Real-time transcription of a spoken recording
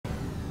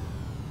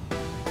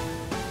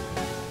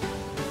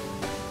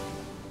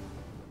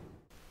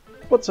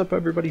What's up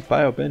everybody,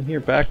 BioBen here,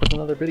 back with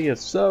another video.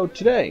 So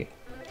today,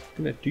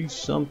 I'm going to do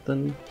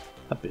something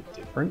a bit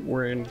different.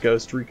 We're in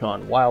Ghost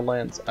Recon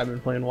Wildlands. I've been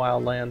playing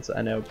Wildlands.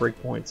 I know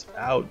Breakpoint's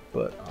out,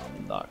 but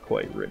I'm not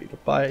quite ready to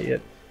buy it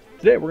yet.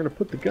 Today we're going to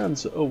put the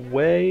guns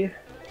away.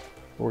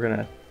 We're going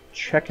to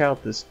check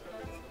out this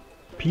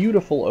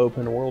beautiful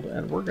open world,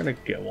 and we're going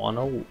to go on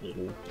a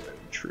little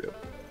road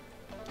trip.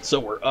 So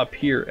we're up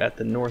here at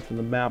the north of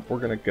the map. We're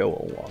going to go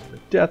along the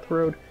death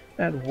road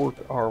and work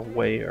our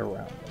way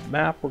around the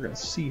map. We're going to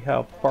see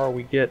how far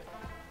we get.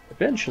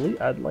 Eventually,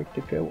 I'd like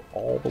to go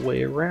all the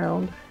way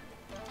around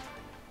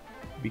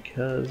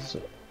because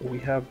we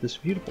have this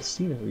beautiful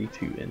scenery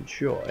to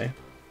enjoy.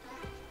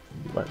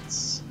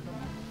 Let's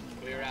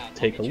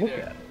take a look at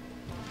it.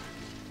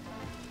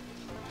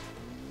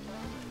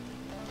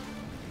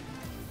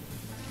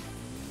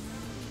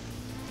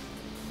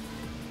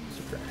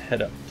 So we're going to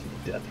head up to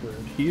the death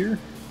road here.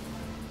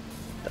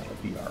 That'll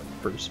be our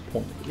first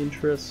point of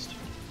interest.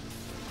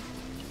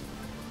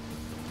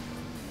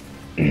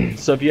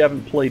 So if you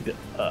haven't played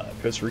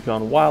Ghost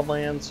Recon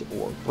Wildlands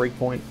or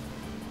Breakpoint,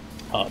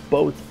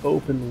 both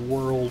open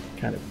world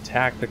kind of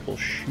tactical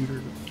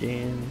shooter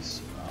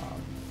games,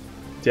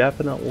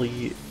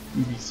 definitely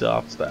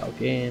Ubisoft style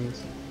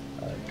games.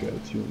 Go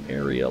to an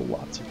area,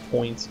 lots of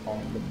points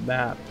on the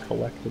map,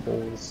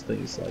 collectibles,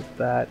 things like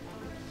that,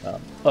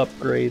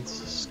 upgrades,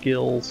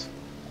 skills,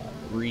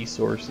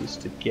 resources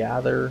to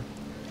gather.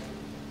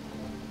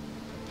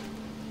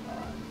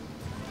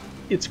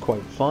 It's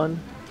quite fun.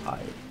 I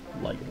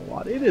like it a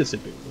lot. It is a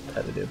bit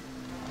repetitive,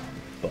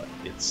 but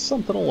it's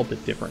something a little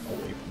bit different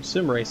away from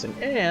sim racing,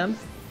 and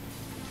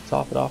to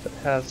top it off, it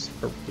has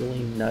a really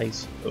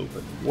nice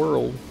open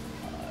world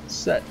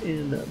set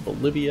in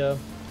Bolivia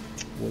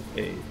with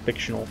a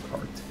fictional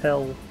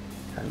cartel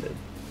kind of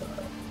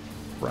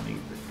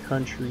running the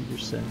country. You're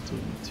sent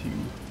in to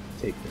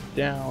take them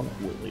down,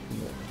 we'll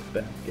ignore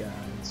the bad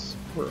guys.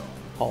 We're on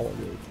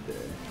holiday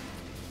today.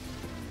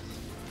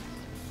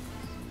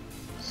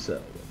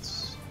 So let's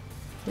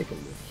take a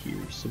look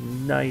here.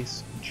 Some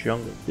nice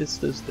jungle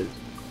vistas. There's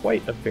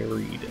quite a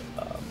varied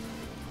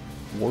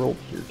world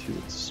here to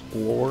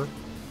explore.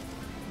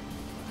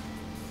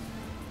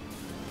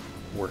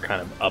 We're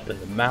kind of up in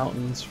the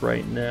mountains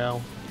right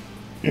now.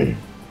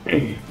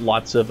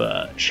 Lots of,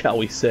 shall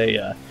we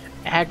say,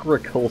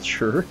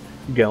 agriculture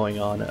going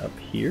on up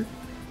here.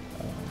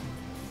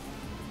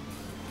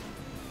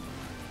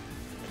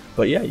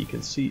 But yeah, you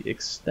can see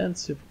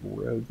extensive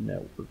road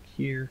network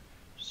here.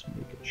 Just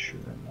making sure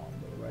I'm on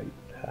the right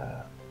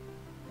path.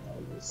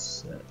 We'll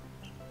set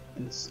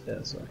this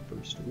as our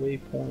first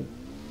waypoint.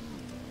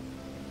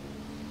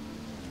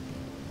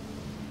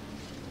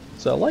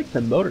 So I like the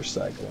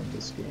motorcycle in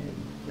this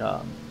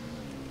game.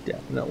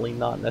 Definitely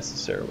not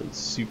necessarily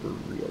super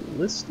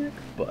realistic,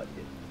 but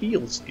it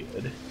feels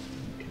good. You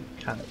can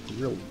kind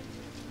of really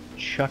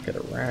chuck it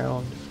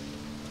around.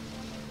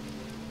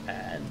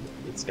 And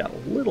it's got a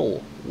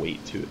little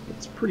weight to it, but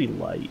it's pretty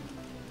light.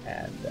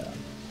 And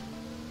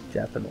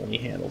definitely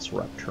handles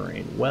rough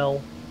terrain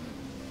well.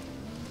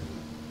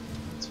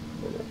 Some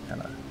little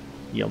kind of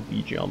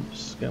yumpy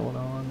jumps going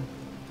on.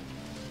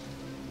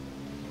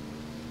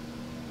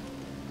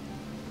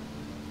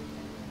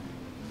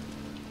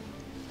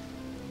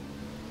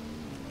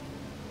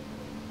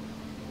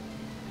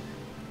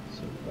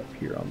 So we're up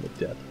here on the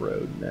death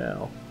road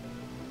now.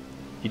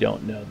 If you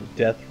don't know, the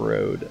death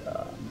road,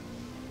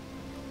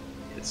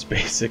 it's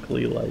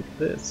basically like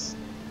this.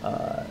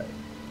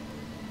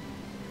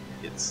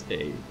 It's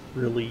a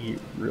really,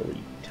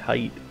 really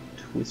tight,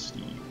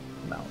 twisty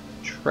mountain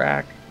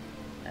track,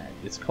 and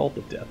it's called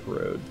the Death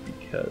Road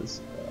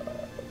because,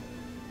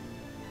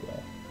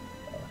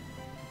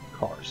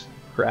 cars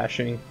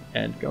crashing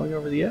and going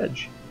over the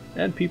edge,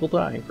 and people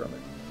dying from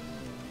it.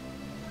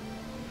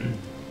 You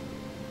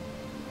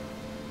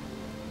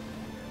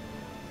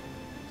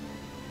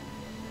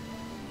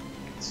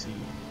can see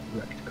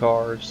wrecked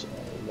cars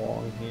all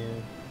along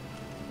here.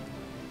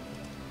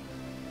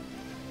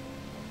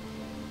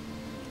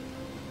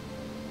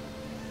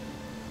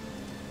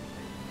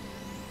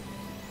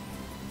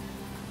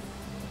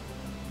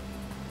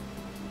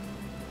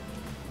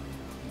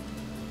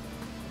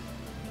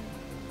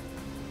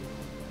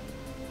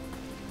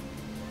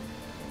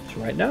 So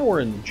right now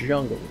we're in the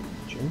jungle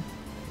region.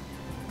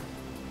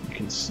 You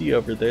can see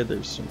over there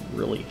there's some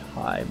really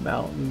high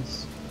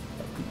mountains,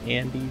 like the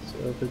Andes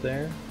over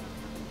there.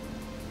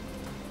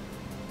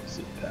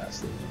 See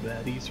past those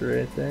baddies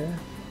right there.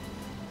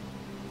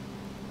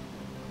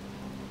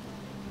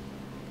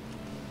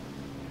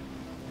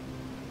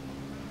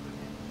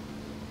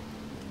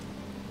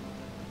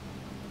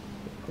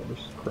 Of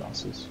course,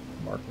 crosses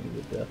marking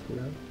the death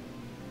road.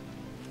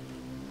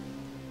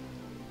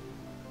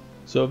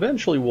 So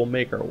eventually we'll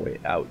make our way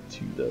out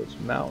to those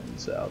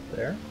mountains out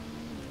there.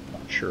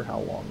 Not sure how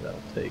long that'll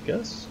take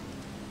us.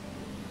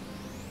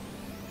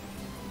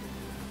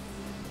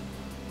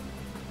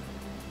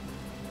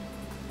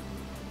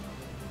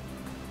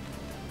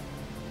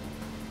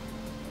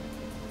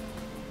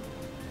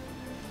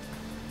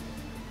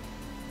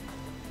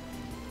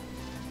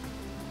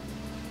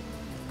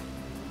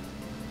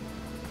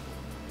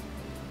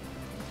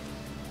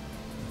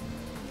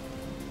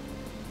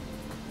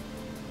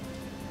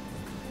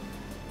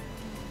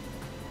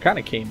 kind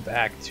of came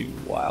back to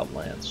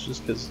Wildlands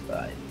just because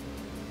I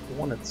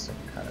wanted some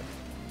kind of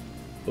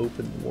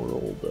open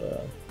world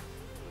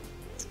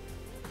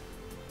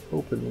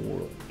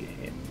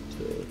game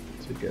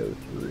to go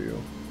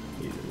through.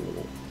 Needed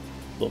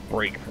a little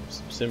break from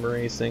some sim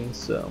racing,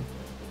 so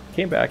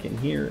came back in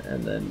here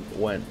and then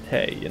went,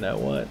 hey, you know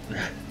what?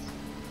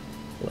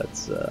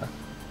 let's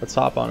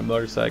hop on a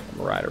motorcycle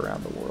and ride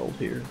around the world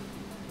here.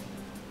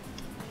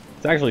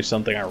 It's actually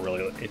something I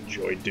really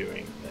enjoy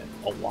doing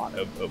in a lot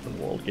of open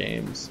world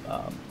games.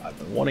 I've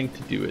been wanting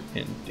to do it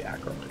in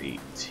Dakar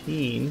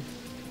 18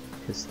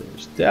 because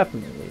there's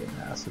definitely a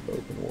massive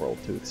open world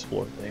to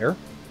explore there.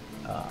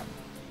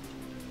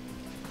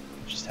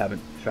 Just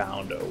haven't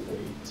found a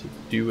way to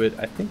do it.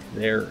 I think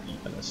there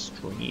even a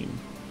stream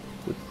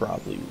would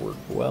probably work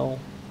well.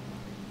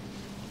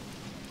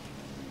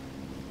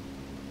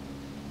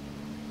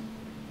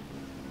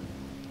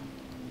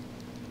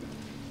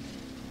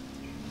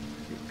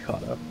 Get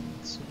caught up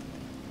in some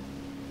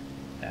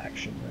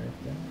action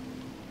right there.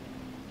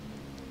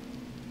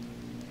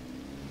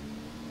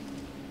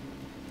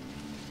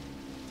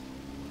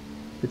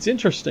 It's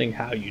interesting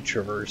how you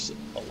traverse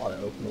a lot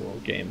of open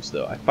world games,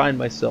 though. I find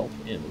myself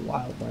in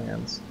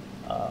Wildlands,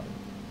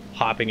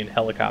 hopping in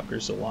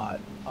helicopters a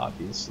lot.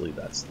 Obviously,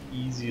 that's the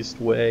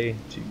easiest way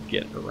to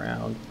get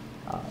around.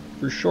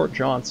 For short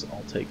jaunts,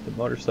 I'll take the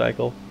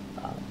motorcycle.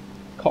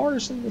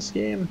 Cars in this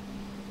game,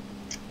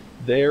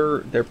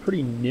 they're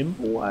pretty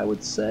nimble, I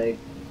would say,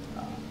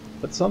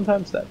 but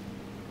sometimes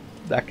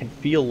that can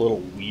feel a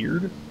little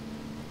weird.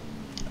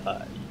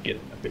 You get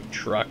in a big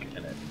truck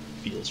and it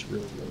feels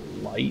really,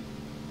 really light,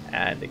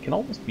 and it can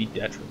almost be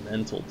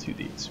detrimental to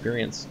the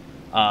experience.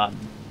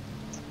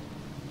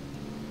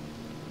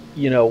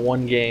 You know,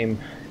 one game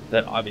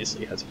that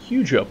obviously has a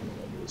huge open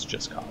world is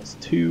Just Cause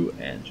 2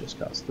 and Just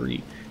Cause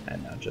 3,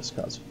 and now Just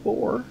Cause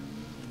 4,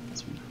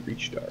 as we've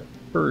reached our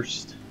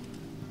first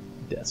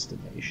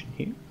destination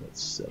here.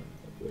 Let's set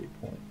a waypoint.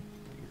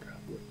 Figure out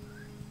where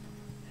we're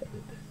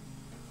headed.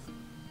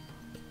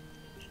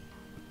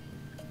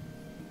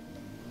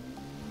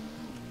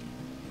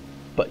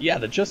 But yeah,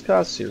 the Just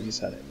Cause series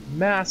had a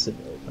massive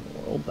open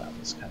world. That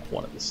was kind of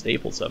one of the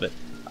staples of it.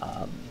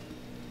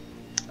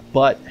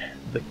 But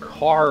the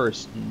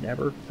cars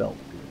never felt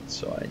good,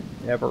 so I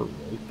never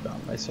really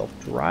found myself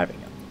driving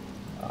them.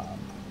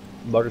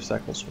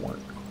 Motorcycles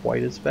weren't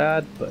quite as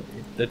bad, but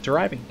the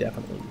driving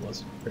definitely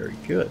wasn't very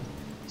good.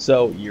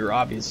 So you're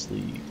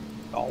obviously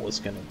always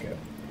going to go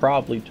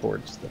probably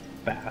towards the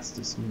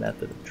fastest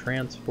method of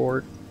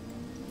transport.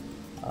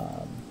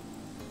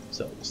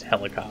 So it was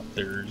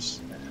helicopters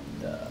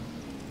and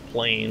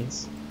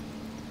planes.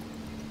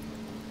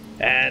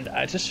 And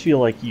I just feel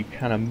like you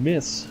kind of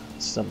miss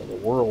some of the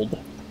world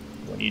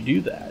when you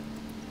do that.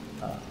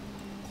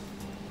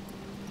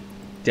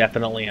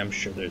 Definitely, I'm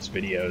sure there's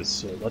videos,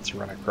 so let's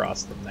run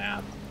across the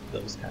map,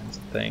 those kinds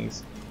of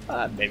things.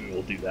 Maybe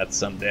we'll do that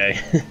someday.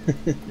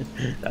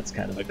 That's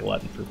kind of a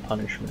glutton for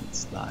punishment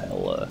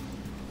style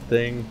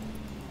thing.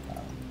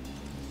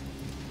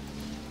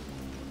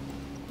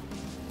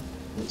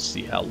 We'll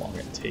see how long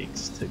it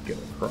takes to go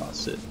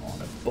across it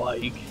on a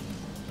bike.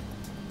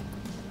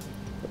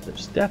 But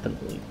there's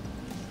definitely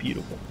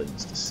beautiful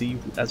things to see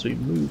as we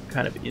move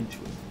kind of into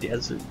a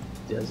desert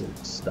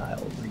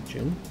style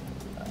region.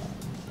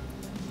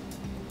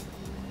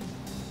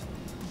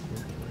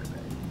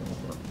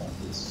 More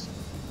about this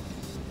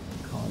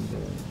convoy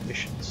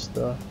mission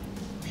stuff.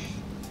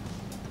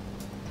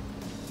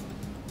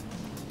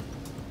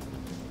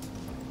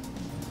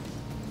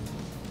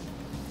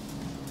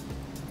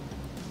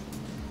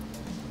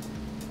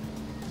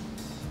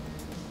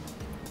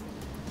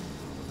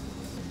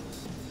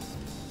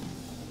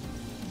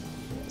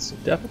 So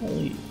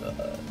definitely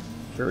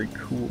very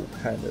cool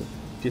kind of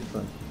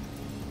different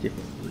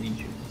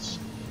regions.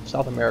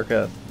 South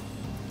America,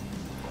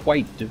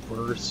 quite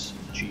diverse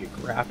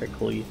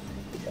geographically.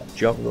 We have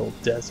jungle,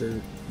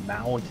 desert,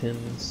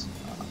 mountains,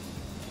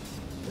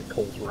 the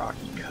cold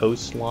rocky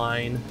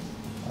coastline,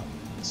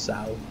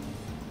 south.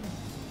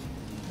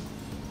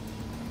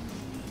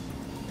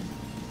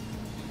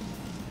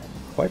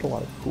 Quite a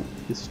lot of cool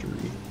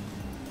history.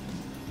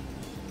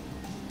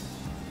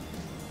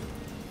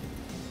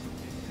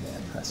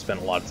 I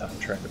spent a lot of time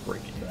trying to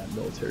break into that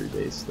military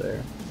base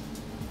there.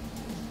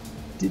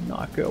 Did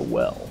not go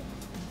well.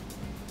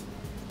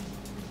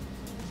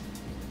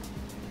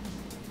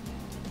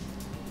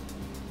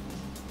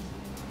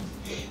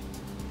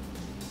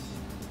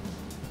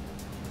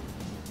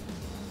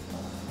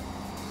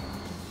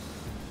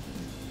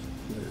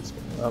 There's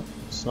going up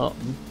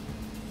something.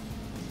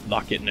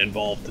 Not getting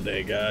involved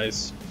today,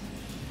 guys.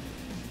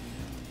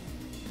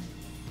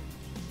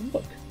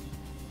 Look.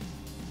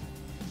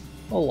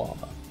 A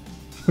llama.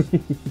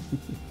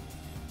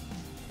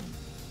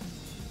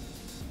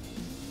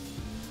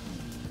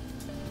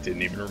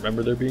 Didn't even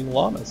remember there being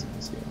llamas in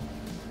this game.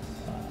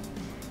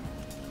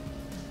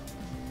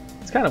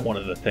 It's kind of one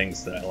of the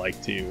things that I like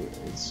to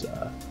is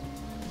you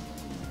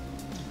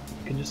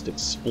can just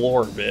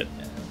explore a bit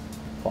and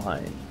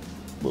find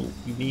little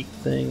unique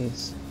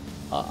things.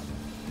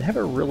 they have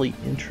a really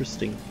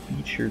interesting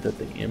feature that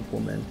they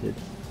implemented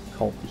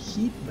called the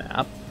heat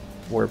map,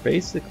 where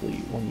basically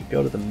when you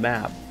go to the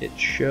map, it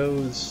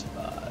shows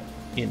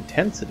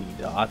intensity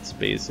dots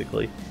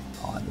basically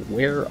on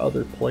where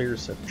other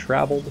players have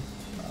traveled.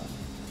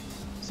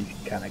 So you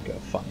can kind of go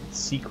find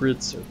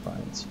secrets or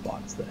find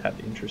spots that have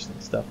interesting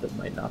stuff that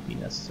might not be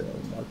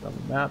necessarily marked on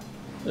the map.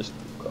 There's a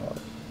cool car.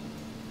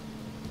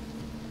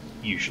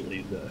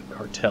 Usually the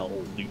cartel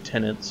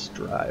lieutenants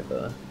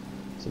drive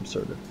some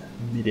sort of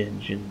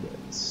mid-engine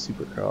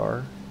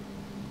supercar.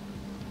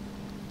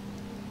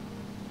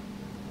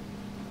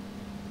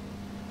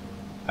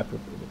 I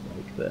prefer the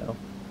bike though.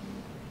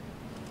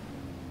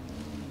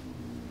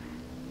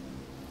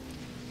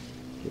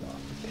 Get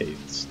off the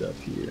paved stuff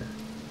here.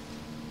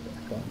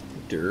 Back on the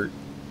dirt.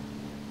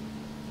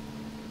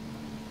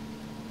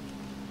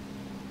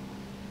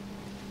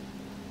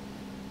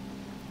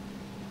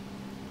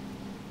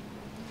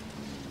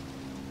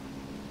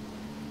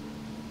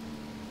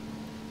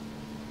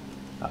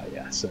 Ah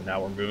yeah, so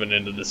now we're moving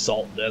into the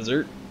salt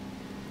desert.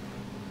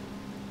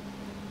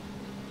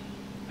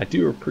 I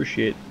do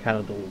appreciate kind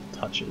of the little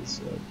touches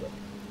of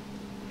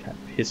kind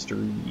of history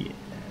and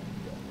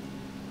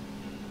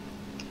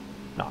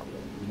not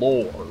really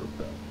lore,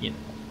 but you know,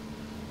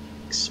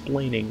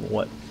 explaining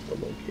what the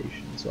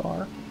locations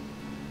are.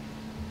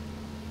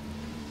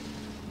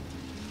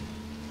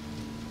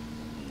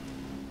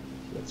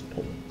 Let's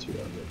pull into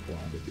our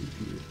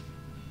rendezvous here.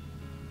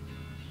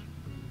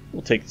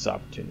 We'll take this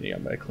opportunity.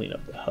 I'm going to clean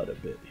up the HUD a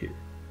bit here.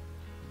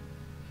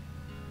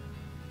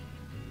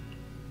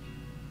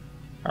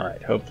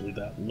 Alright, hopefully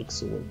that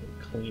looks a little bit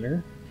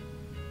cleaner.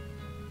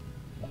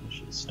 I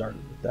should have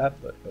started with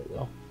that, but oh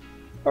well.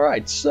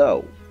 Alright,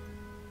 so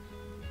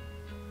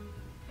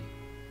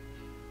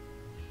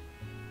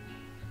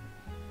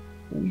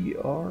we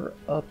are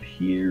up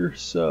here,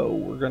 so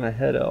we're going to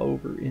head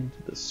over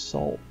into the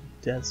salt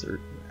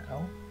desert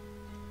now.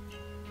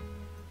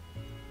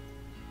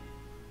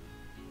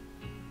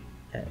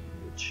 And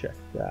we'll check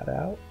that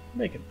out.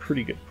 Making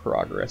pretty good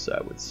progress,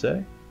 I would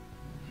say.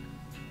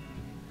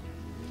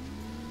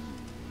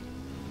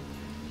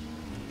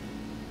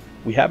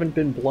 We haven't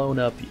been blown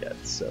up yet,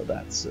 so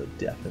that's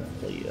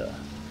definitely a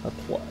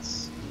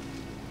plus.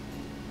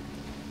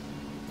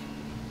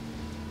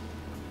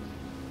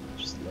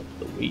 Just love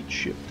the weight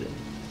shifting.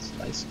 It's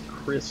nice and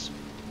crisp.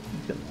 You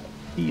can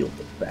feel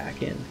the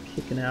back end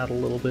kicking out a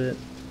little bit.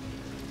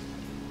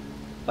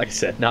 Like I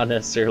said, not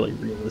necessarily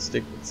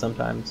realistic, but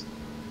sometimes it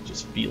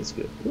just feels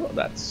good. Oh,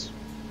 that's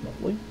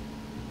lovely.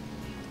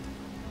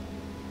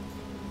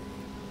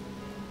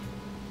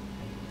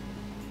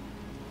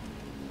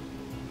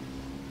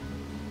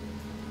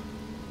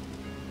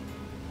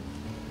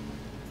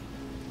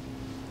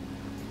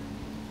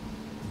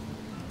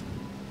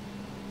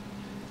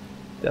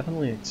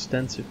 Definitely an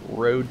extensive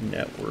road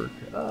network.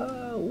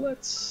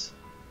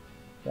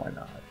 Why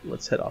not?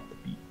 Let's head off the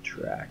beaten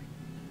track.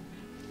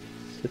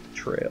 Let's hit the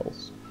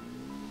trails.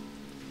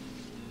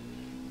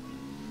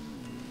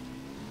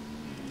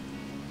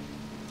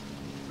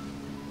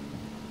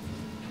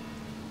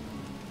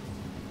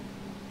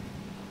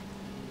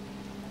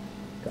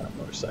 Got a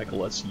motorcycle,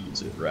 let's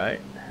use it, right?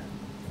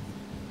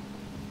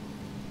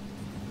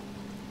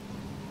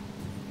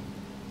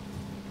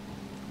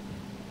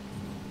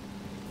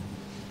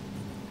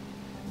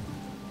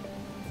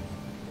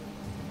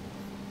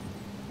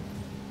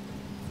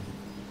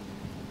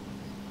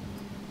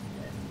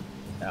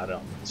 Out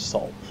on the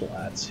salt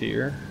flats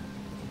here.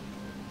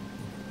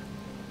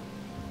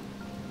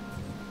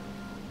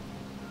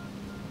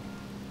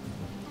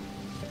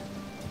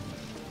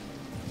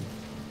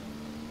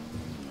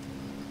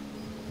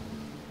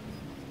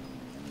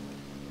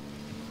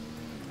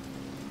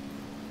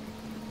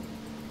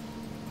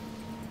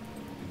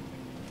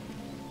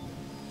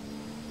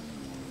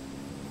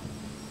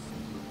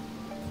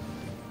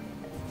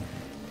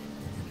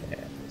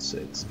 And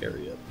this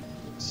area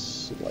looks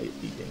slightly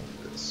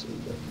dangerous, so we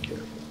gotta be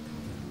careful.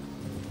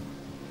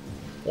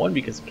 One,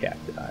 because of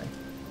cacti.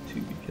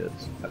 Two,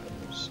 because I bet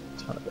there's a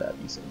ton of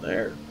baddies in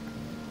there.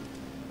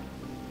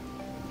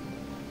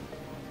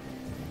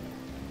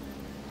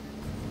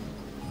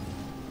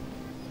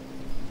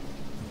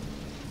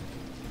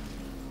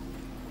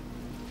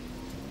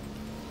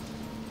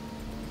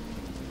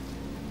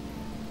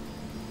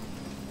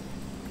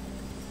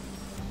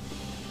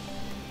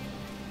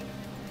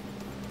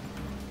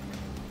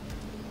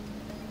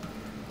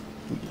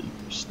 Wheelie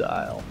for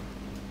style.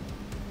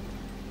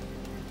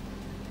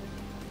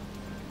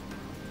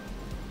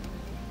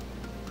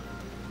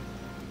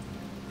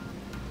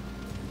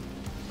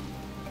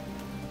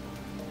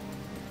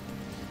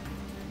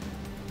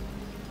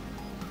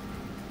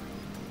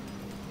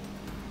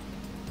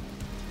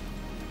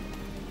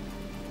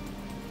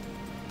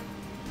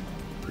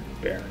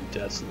 Barren,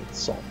 desolate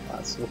salt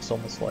flats. Looks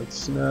almost like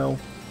snow.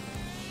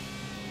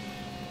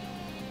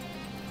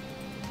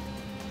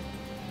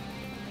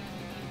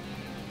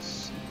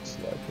 Seems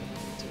like a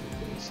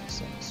military base of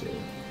some sort.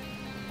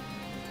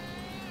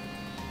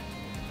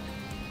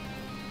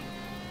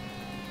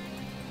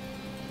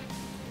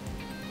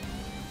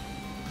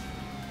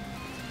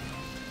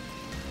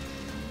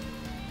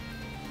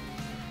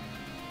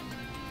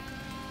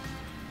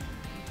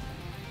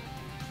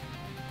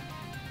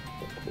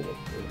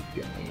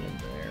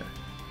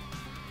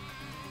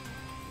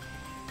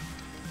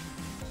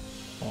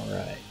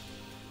 Alright.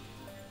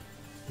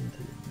 Into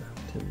the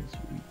mountains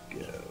we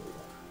go.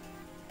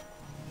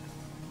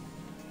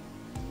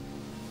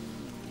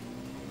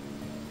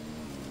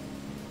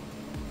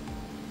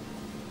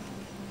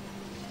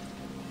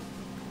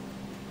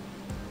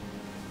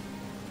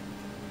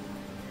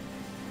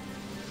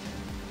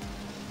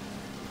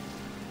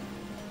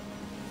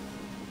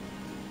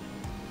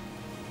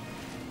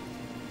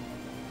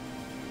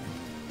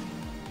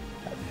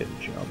 Hit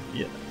a jump,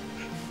 yeah.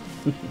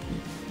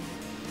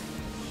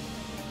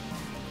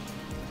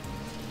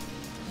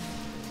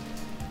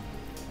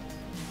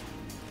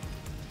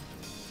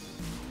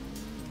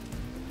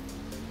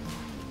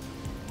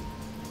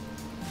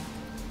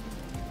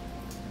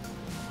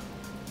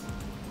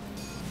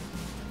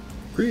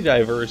 Pretty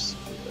diverse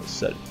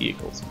set of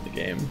vehicles in the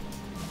game.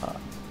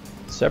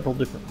 Several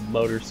different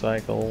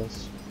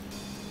motorcycles.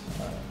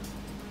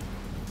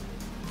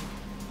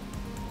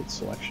 Good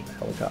selection of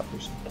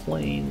helicopters and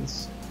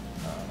planes.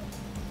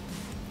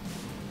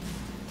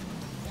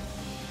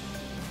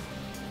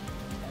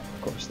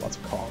 Of course, lots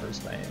of cars,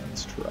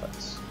 vans,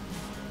 trucks.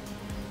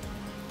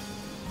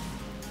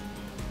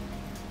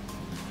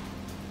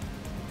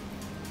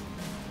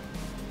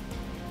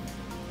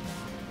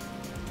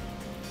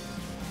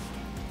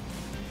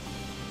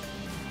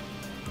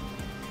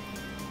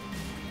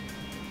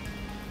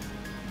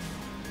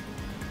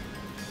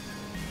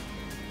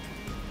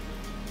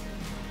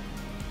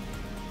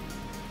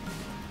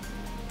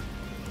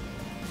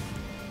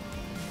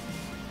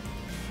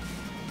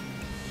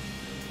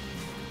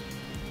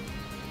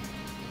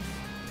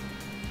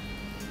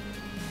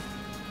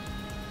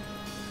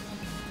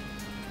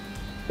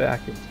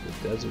 Back into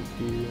the desert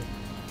here.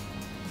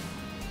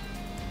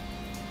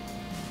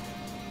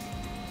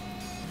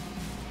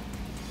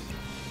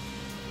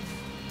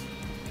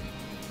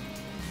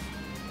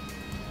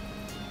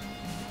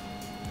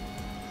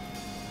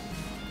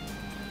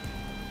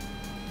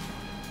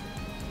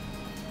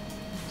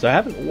 So I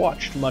haven't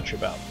watched much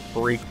about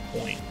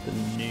Breakpoint, the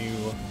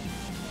new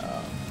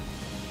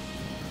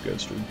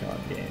Ghost Recon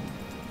game.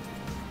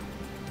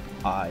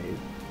 I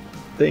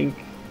think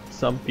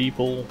some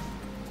people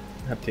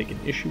have taken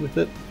issue with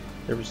it.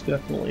 There was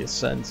definitely a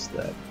sense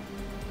that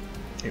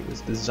it was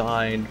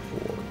designed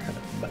for kind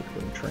of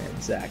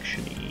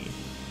microtransaction-y,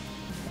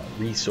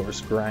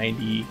 resource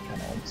grindy,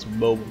 kind of almost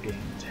mobile game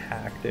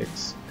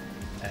tactics.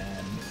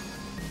 And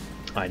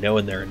I know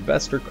in their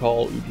investor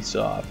call,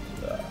 Ubisoft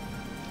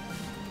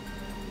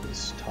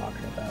was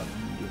talking about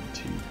needing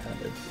to kind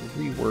of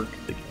rework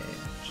the game,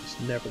 which is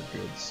never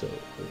good so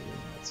early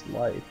in its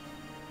life.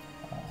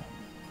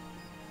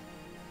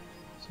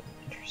 So an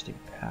interesting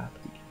path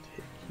we can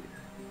take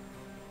here.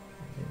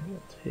 And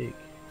we'll take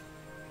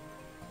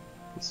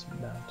this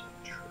mountain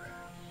track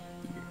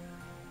here.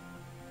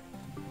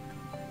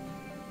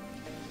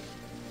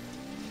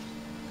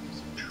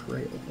 There's a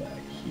trail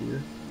back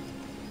here.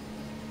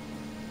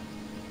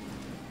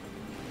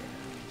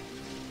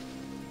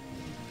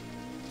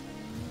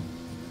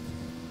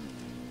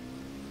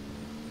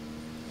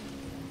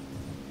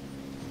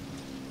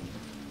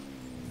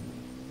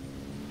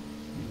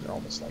 These are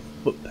almost like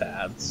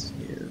footpaths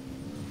here.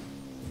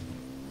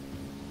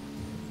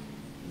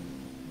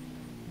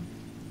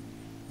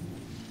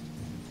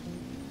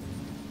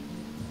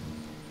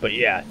 But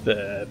yeah,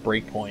 the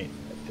Breakpoint,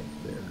 I think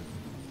they're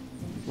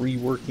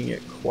reworking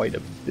it quite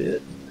a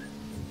bit.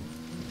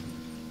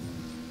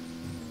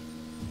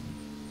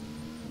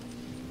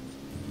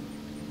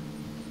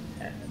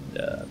 And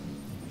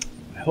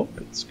I hope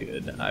it's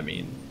good. I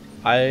mean,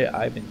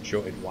 I've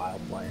enjoyed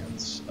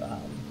Wildlands.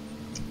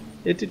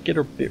 It did get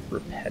a bit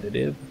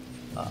repetitive.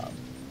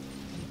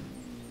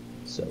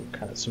 So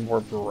kind of some more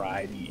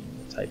variety in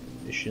the type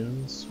of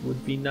missions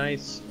would be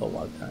nice. A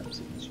lot of times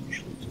it was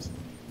usually just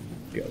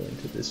go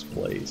into this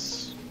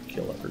place,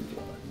 kill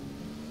everyone,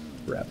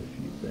 grab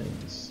a few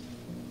things,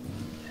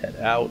 head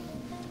out.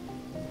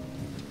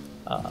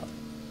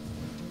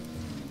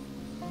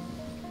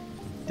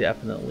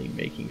 Definitely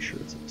making sure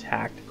it's a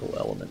tactical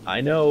element.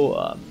 I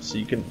know, so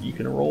you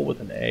can roll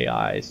with an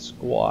AI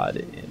squad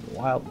in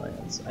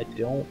Wildlands. I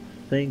don't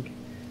think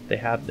they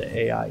have the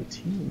AI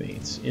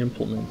teammates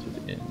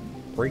implemented in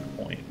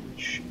Breakpoint,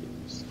 which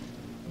is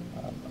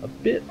a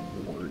bit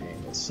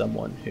worrying as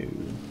someone who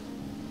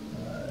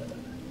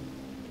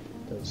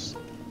does,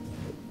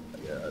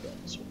 yeah, I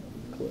almost went over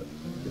the cliff.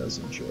 Does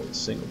enjoy a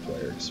single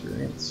player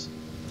experience.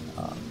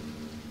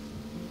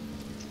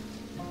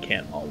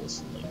 Can't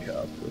always link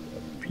up with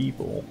other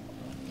people.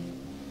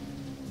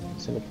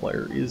 Single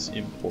player is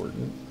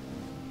important.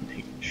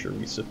 Making sure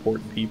we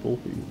support people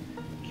who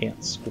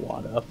can't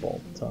squat up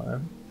all the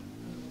time.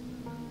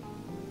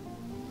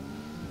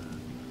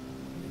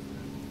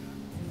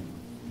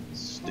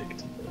 Stick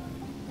to the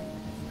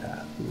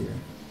path here.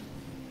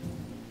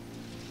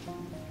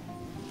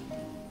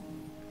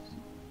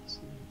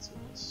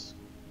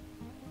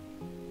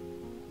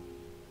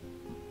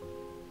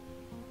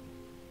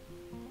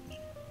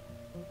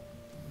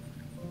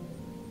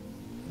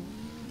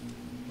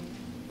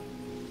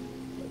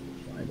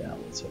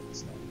 So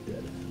it's not a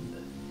dead end.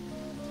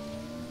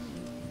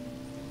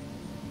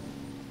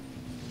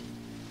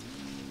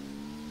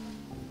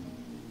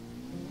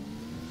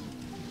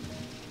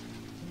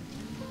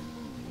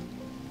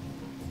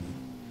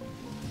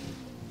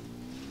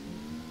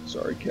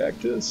 Sorry,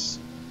 cactus.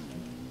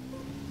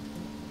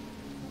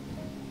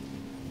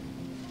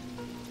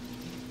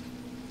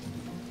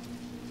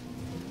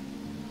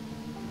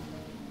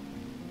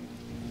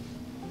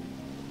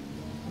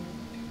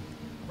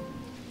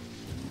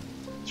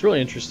 It's really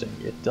interesting.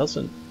 It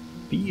doesn't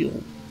feel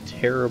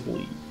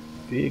terribly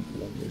big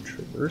when you're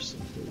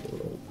traversing the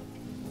world,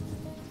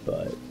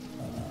 but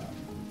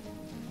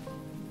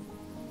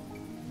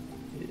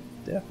it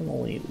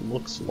definitely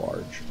looks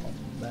large on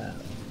the map.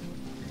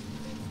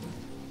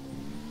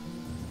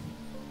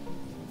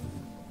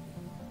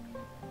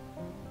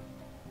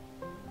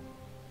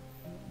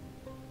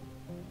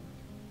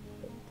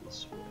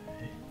 This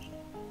way.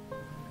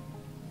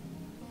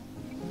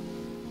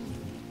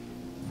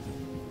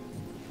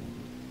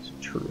 There's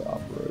a true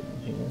off-road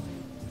in here.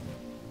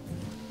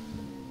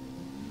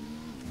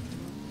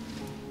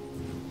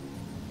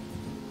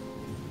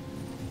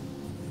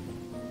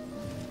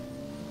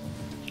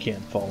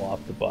 Can't fall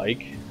off the bike.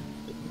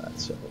 Done that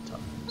several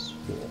times.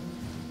 We'll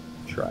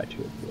try to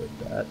avoid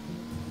that.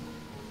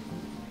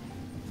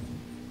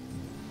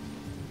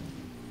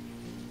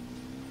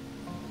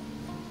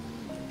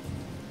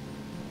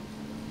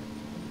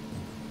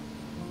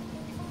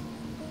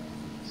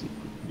 See if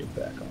we can get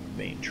back on the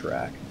main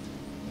track.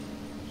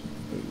 Keep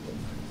moving.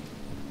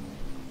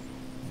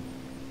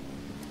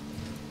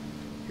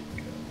 Here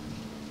we go.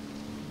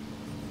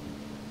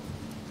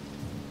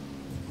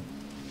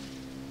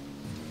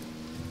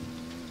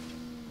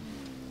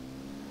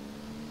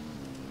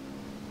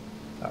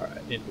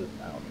 Alright, into the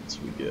mountains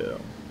we go.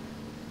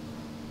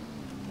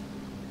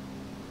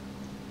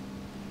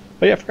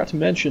 Oh yeah, I forgot to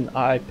mention,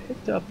 I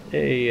picked up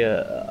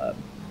a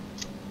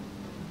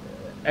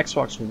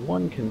Xbox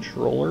One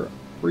controller.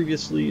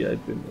 Previously,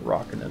 I'd been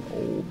rocking an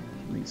old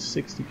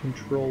 360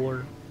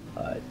 controller.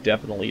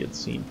 Definitely had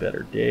seen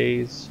better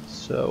days,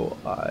 so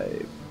I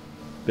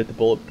bit the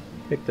bullet,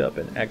 picked up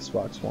an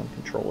Xbox One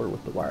controller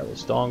with the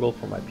wireless dongle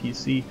for my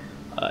PC.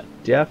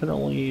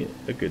 Definitely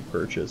a good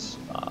purchase.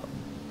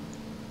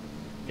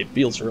 It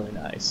feels really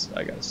nice,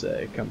 I gotta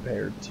say,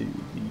 compared to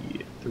the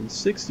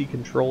 360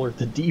 controller.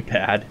 The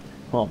D-pad,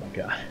 oh my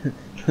god,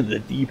 the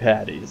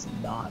D-pad is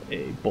not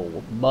a bowl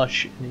of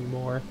mush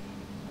anymore.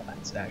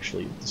 It's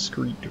actually a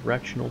discrete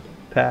directional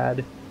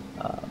pad.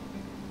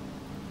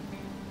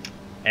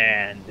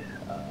 And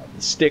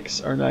the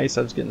sticks are nice.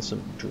 I was getting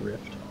some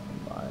drift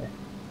on my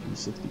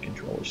 360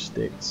 controller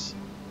sticks.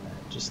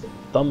 Just the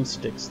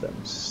thumbsticks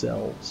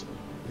themselves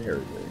are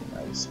very,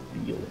 very nice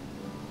feeling.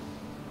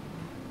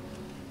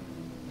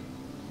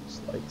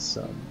 Like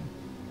some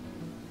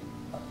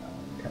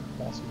kind of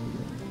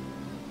mausoleum,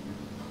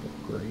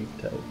 grave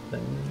type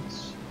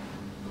things,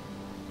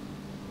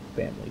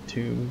 family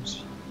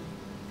tombs.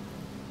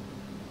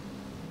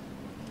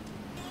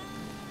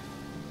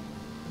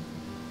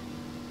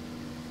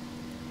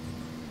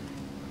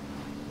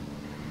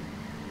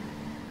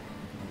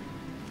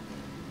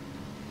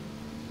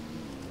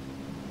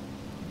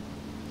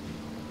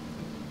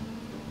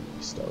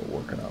 We start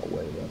working our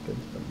way up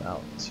into the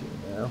mountains here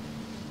now.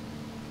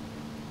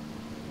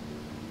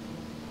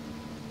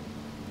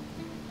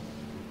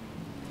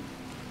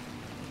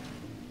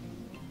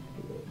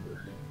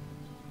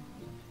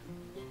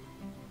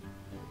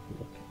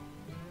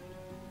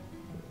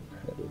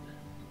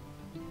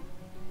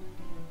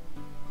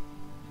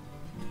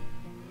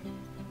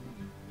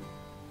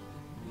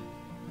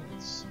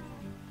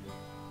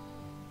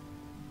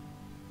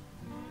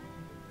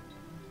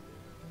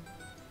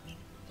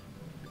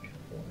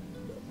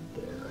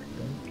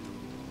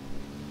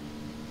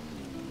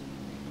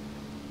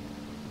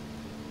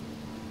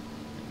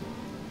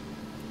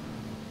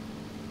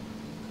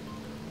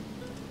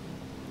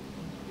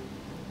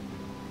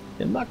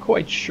 I'm not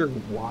quite sure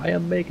why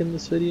I'm making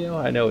this video.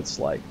 I know it's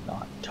like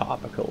not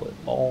topical at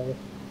all,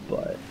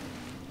 but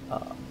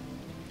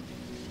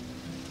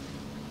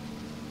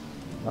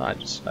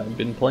I've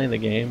been playing the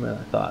game and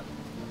I thought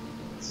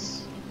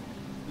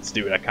let's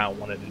do it. I kind of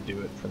wanted to do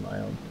it for my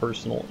own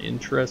personal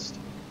interest,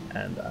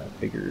 and I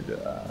figured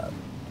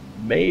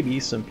maybe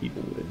some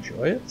people would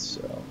enjoy it,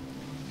 so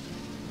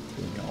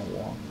bring y'all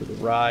along for the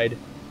ride.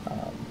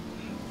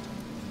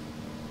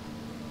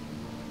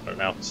 I don't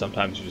know,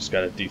 sometimes you just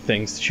gotta do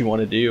things that you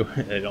want to do.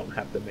 They don't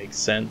have to make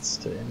sense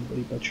to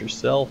anybody but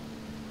yourself.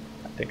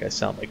 I think I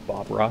sound like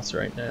Bob Ross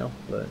right now,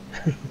 but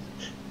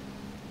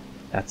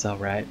that's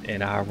alright.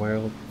 In our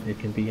world, it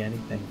can be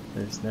anything.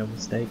 There's no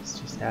mistakes,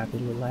 just happy,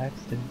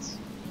 relaxed days.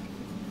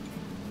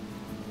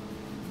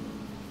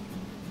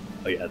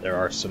 Oh yeah, there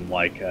are some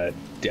like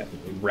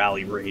definitely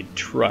rally raid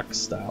truck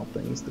style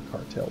things the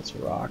cartels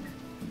rock.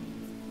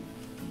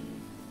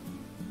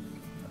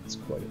 That's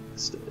quite a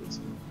vista,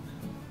 isn't it?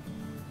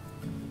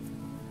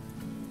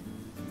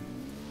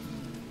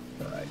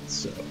 Alright,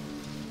 so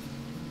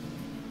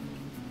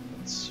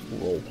let's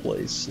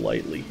roleplay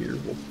slightly here.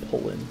 We'll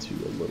pull into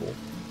a little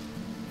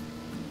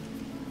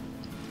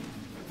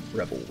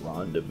rebel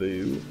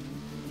rendezvous.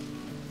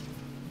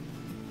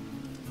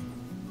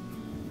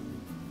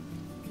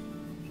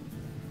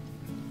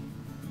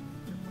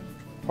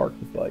 Park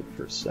the bike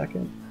for a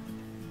second.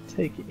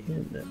 take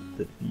in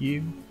the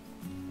view.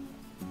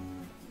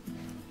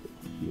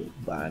 The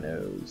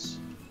binos.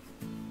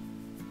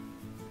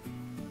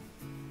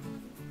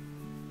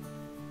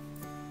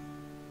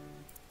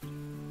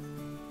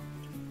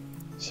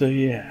 So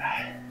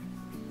yeah,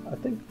 I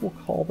think we'll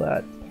call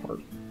that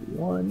part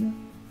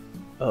 1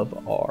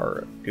 of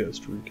our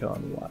Ghost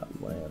Recon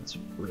Wildlands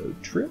road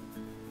trip.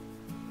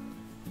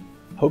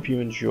 Hope you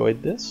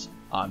enjoyed this.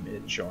 I'm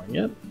enjoying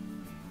it.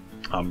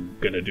 I'm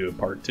gonna do a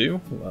part 2.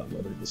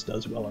 Whether this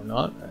does well or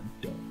not, I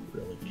don't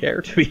really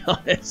care, to be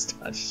honest.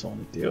 I just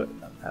want to do it.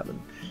 I'm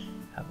having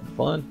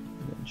fun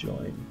and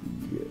enjoying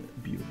the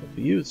beautiful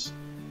views.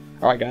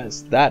 Alright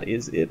guys, that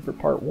is it for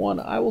part 1.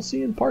 I will see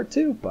you in part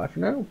 2. Bye for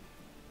now.